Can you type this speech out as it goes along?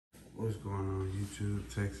What's going on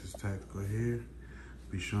YouTube? Texas Tactical here.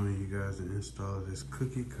 Be showing you guys the install of this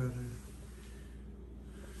cookie cutter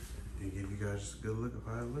and give you guys just a good look of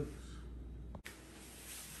how it looks.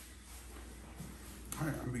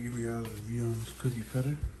 Alright, I'm gonna give you guys a review on this cookie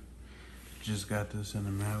cutter. Just got this in the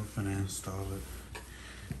mail, finna install it.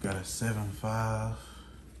 Got a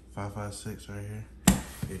 7.5.556 right here.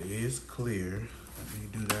 It is clear. Let me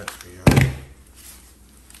do that for y'all.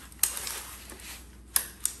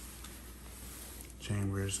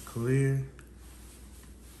 Chamber is clear.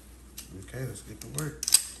 Okay, let's get to work.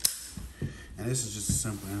 And this is just a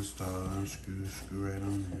simple install. Unscrew, screw right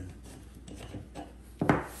on there.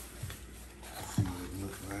 See what it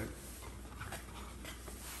looks like.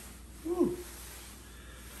 Woo!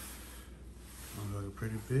 Looking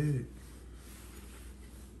pretty big.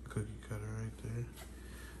 Cookie cutter right there.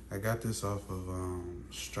 I got this off of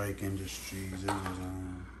Strike Industries.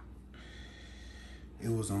 It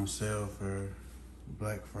was on sale for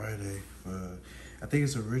Black Friday for, I think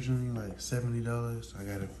it's originally like $70. I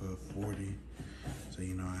got it for $40, so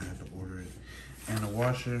you know I had to order it. And the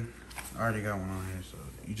washer, I already got one on here, so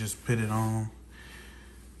you just put it on.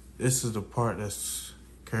 This is the part that's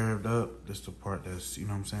curved up. This is the part that's, you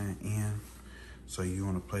know what I'm saying, in. So you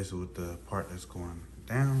want to place it with the part that's going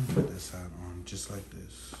down, put this side on just like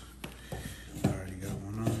this. I already got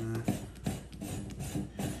one on there.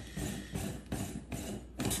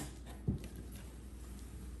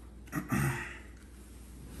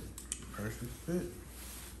 Perfect fit.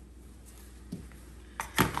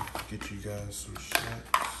 Get you guys some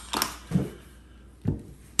shots.